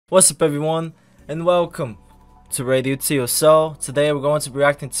What's up everyone, and welcome to Radio 2. So, today we're going to be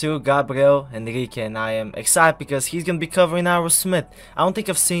reacting to Gabriel Henrique, and I am excited because he's going to be covering Aerosmith. I don't think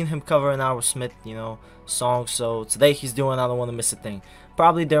I've seen him cover an Aerosmith, song, so today he's doing I Don't Wanna Miss a Thing.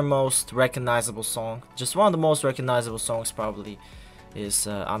 Probably their most recognizable song, just one of the most recognizable songs probably, is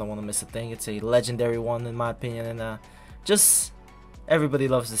I Don't Wanna Miss a Thing. It's a legendary one in my opinion, and just everybody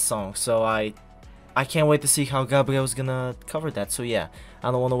loves this song, so I can't wait to see how Gabriel's gonna cover that. So yeah,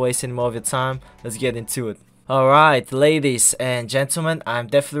 I don't want to waste any more of your time. Let's get into it. Alright, ladies and gentlemen, I'm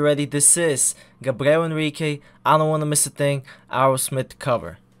definitely ready. This is Gabriel Henrique, I Don't Wanna Miss a Thing, Aerosmith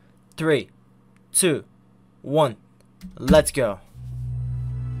cover. 3, 2, 1, let's go.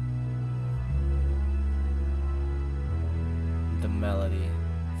 The melody.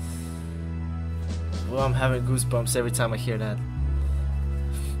 Well, I'm having goosebumps every time I hear that.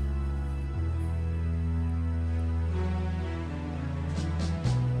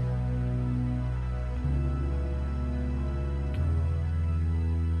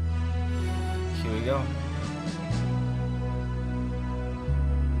 Here we go.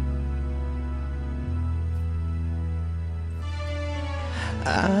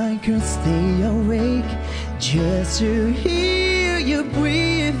 I could stay awake just to hear you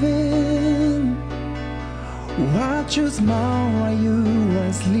breathing. Watch you smile while you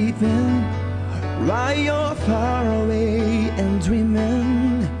were sleeping. While you're far away and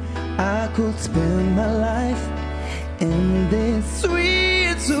dreaming, I could spend my life in this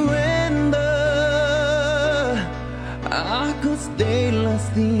sweet surrender. I could stay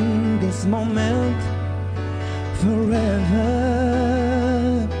lost in this moment forever.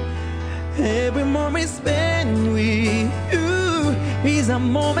 Every moment spent with you is a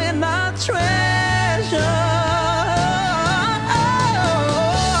moment I treasure.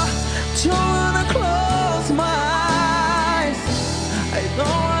 Don't wanna close my eyes, I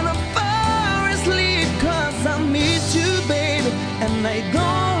don't wanna fall asleep, 'cause I miss you, baby, and I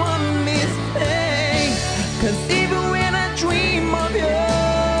don't wanna miss pain. 'Cause even when I dream of you,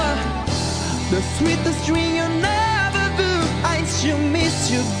 the sweetest dream you never do, I still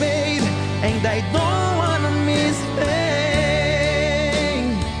miss you, babe, and I don't wanna miss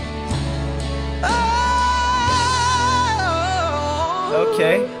pain. Oh,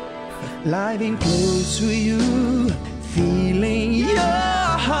 Okay. lying close to you, feeling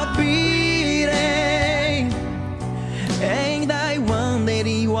your heart beating, and I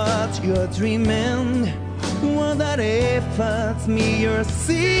wondered what you're dreaming. Wonder if it's me you're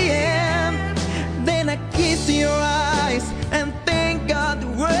seeing. Then I kiss your eyes and thank God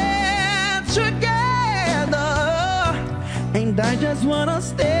we're together. And I just wanna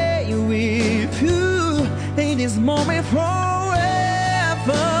stay with you in this moment forever.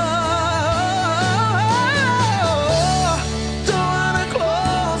 Don't wanna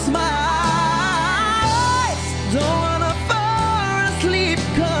close my eyes, don't wanna fall asleep,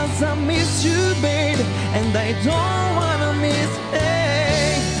 'cause I miss you, baby, and I don't wanna miss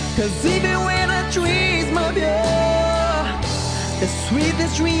pain. 'Cause even when I dream of you, the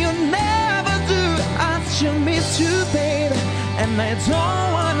sweetest dream you never do, I still miss you, baby, and I don't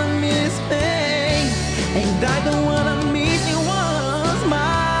wanna miss pain. And I don't wanna miss you one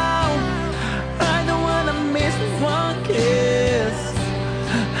smile, I don't wanna miss one kiss.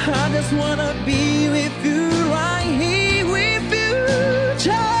 I just wanna be with you, right here with you,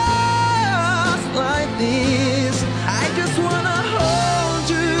 just like this. I just wanna hold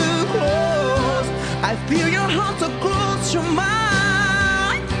you close, I feel your heart so close to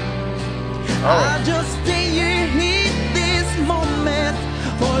mine. I just stay here in this moment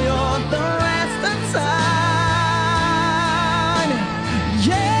for your the rest of time.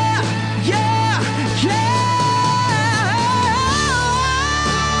 Yeah, yeah, yeah.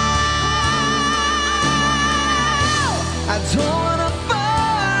 I don't wanna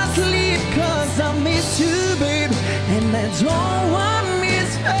fall asleep, 'cause I miss you, babe, and I don't wanna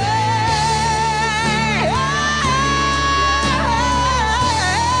miss pain.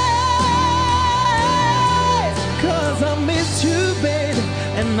 'Cause I miss you, babe,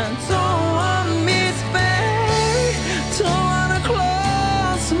 and I don't wanna miss pain. Don't wanna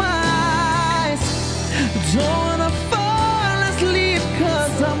close my eyes, don't wanna fall asleep,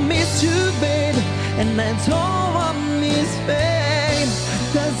 'cause I miss you, babe, and I don't wanna miss pain.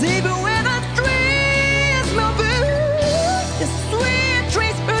 'Cause even when I dream of you, the sweet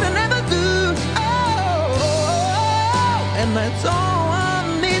dreams but I never do. Oh, and I don't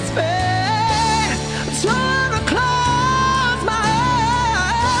wanna miss pain. Don't wanna close my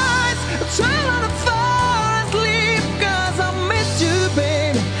eyes, don't wanna fall asleep, 'cause I miss you,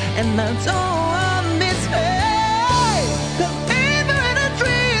 babe, and I don't wanna miss pain. 'Cause even when I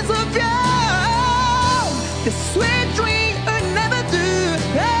dream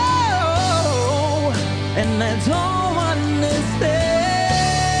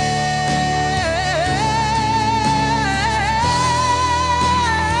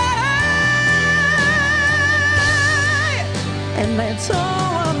and I don't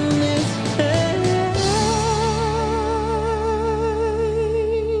want this pain.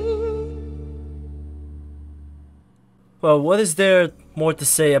 Well, what is there more to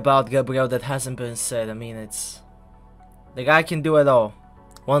say about Gabriel that hasn't been said? I mean, the guy can do it all.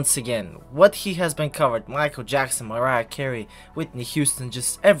 Once again, what he has been covered: Michael Jackson, Mariah Carey, Whitney Houston,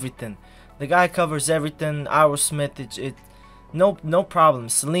 just everything. The guy covers everything. Aerosmith, no problem.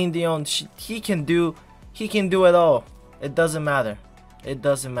 Celine Dion, he can do it all. It doesn't matter. It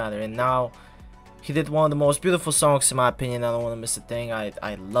doesn't matter. And now he did one of the most beautiful songs in my opinion. I don't want to miss a thing. I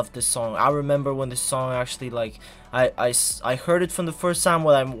love this song. I remember when this song actually, like, I heard it from the first time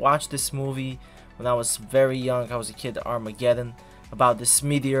when I watched this movie when I was very young. I was a kid. Armageddon, about this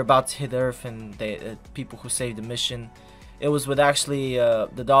meteor about to hit Earth and the people who saved the mission. It was with actually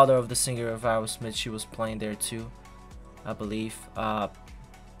the daughter of the singer of Aerosmith. She was playing there too, I believe.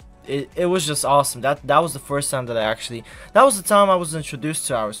 It was just awesome. That was the first time that that was the time I was introduced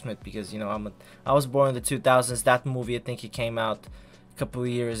to Aerosmith, because, you know, I was born in the 2000s. That movie, I think it came out a couple of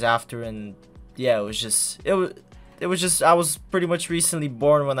years after, and yeah, it was just I was pretty much recently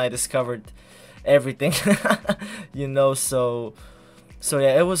born when I discovered everything. You know, so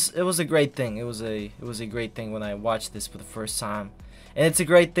yeah, it was a great thing. It was a great thing when I watched this for the first time. And it's a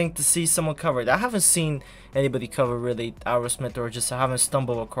great thing to see someone cover it. I haven't seen anybody cover really Aerosmith, or just I haven't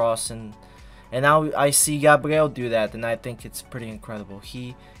stumbled across, and now I see Gabriel do that, and I think it's pretty incredible.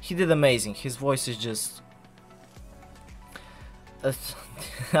 He did amazing. His voice is just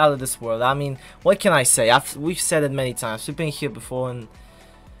out of this world. I mean, what can I say? We've said it many times. We've been here before, and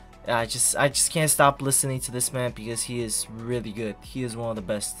I just can't stop listening to this man, because he is really good. He is one of the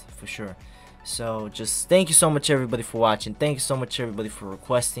best for sure. So just thank you so much everybody for watching. Thank you so much everybody for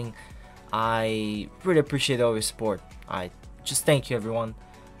requesting. I really appreciate all your support. I just thank you everyone,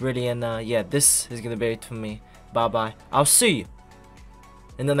 really. And yeah, this is gonna be it from me. Bye bye. I'll see you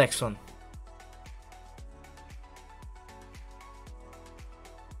in the next one.